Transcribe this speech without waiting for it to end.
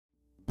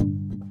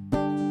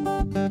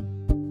Night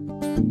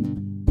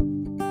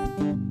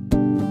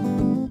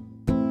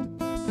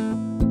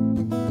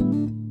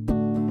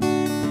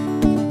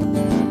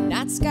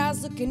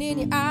sky's looking in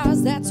your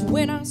eyes, that's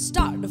when I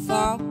started to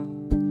fall.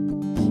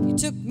 You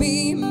took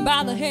me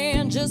by the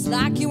hand just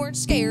like you weren't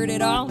scared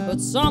at all.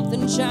 But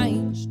something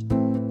changed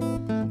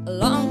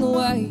along the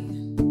way.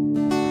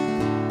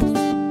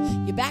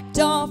 You backed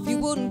off, you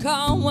wouldn't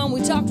call when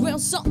we talked, well,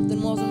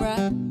 something wasn't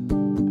right.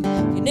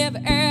 You never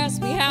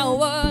asked me how it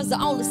was, I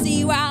only see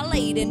you out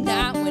late at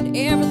night when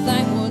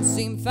everything would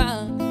seem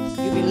fine.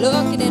 You'd be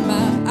looking in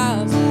my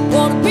eyes.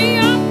 Wanna be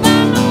your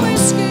bottle of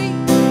whiskey,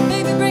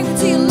 baby, bring me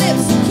to your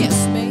lips and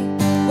kiss me.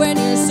 When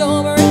you're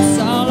sober, it's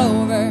all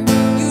over.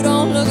 You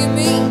don't look at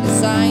me the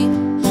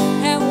same.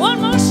 Have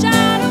one more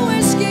shot of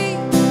whiskey.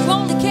 You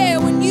only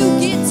care when you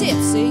get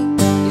tipsy.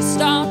 You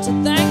start to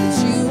think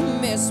that you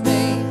miss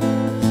me.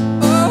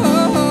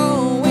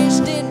 Oh, wish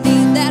didn't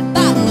need that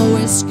bottle of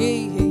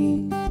whiskey.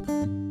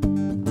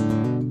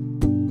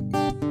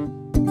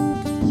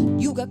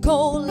 You got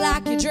cold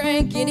like you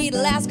drink. You need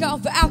a last call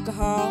for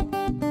alcohol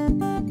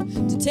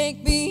to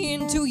take me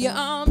into your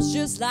arms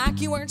just like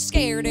you weren't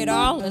scared at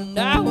all. And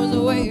I was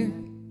aware,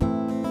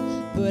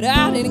 but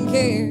I didn't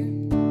care.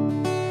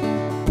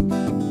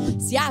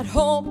 See, I'd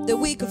hoped that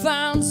we could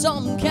find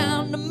some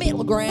kind of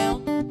middle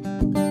ground,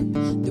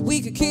 that we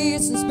could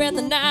kiss and spend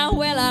the night.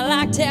 Well, I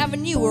liked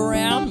having you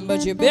around,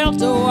 but you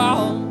built a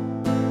wall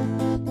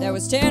that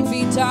was 10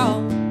 feet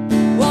tall.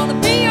 Wanna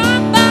be your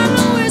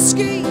bottle of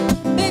whiskey,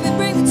 baby,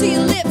 bring me to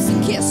your lips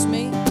and kiss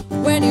me.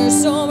 When you're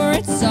sober,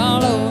 it's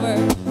all over.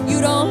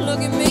 You don't look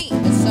at me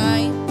the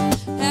same.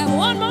 Have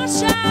one more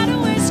shot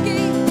of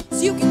whiskey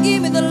so you can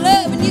give me the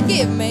love and you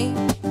give me.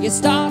 You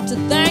start to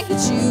think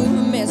that you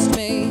missed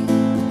me.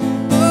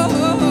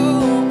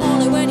 Oh,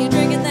 only when you're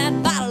drinking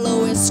that bottle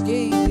of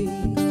whiskey.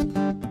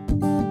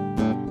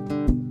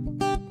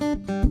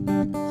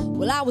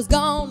 Well, I was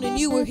gone and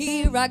you were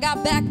here. I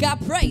got back, I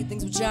prayed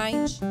things would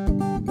change,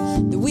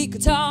 that we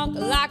could talk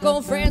like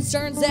old friends.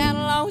 Turns out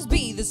it'll always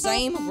be the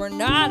same if we're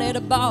not at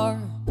a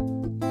bar.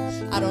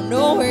 I don't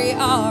know where you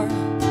are.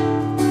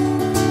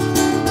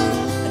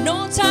 I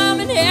know time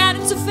had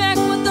its effect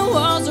when the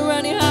walls are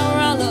running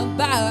all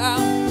about.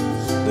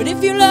 But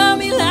if you love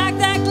me like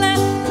that, Glenn,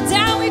 the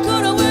time we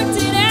could have worked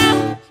it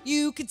out.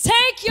 You could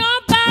take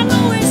your bottle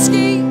of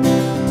whiskey,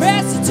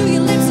 press it to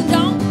your lips and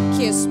don't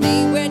kiss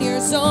me. When you're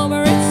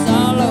sober, it's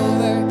all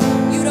over.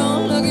 You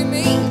don't look at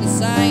me the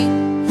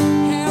same.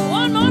 Have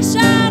one more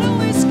shot of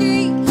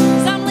whiskey,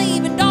 'cause I'm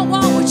leaving, don't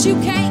want what you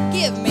can't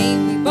give me.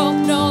 We both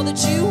know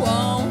that you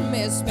won't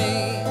miss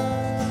me.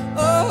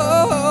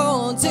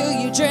 Oh, until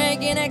you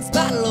drink your next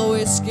bottle of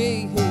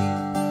whiskey.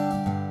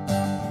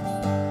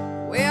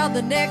 Well,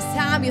 the next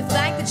time you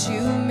think that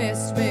you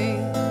missed me,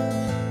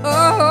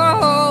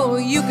 oh,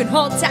 you can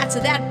hold tight to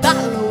that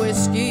bottle of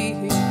whiskey.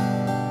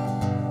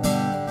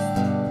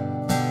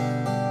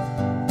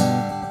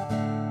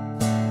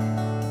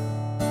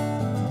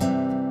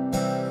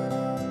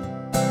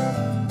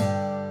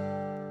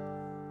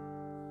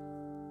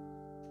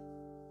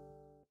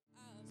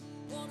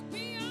 Wanna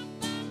be your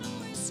bottle of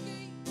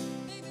whiskey,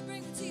 baby,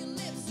 bring me to your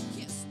lips and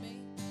kiss me.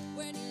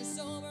 When you're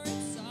sober,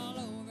 it's all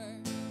over.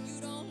 You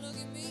don't look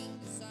at me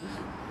the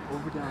same.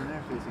 Over down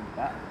there facing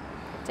that.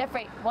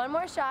 Jeffrey, one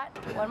more shot,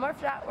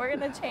 we're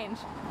gonna change.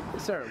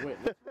 Sarah, wait.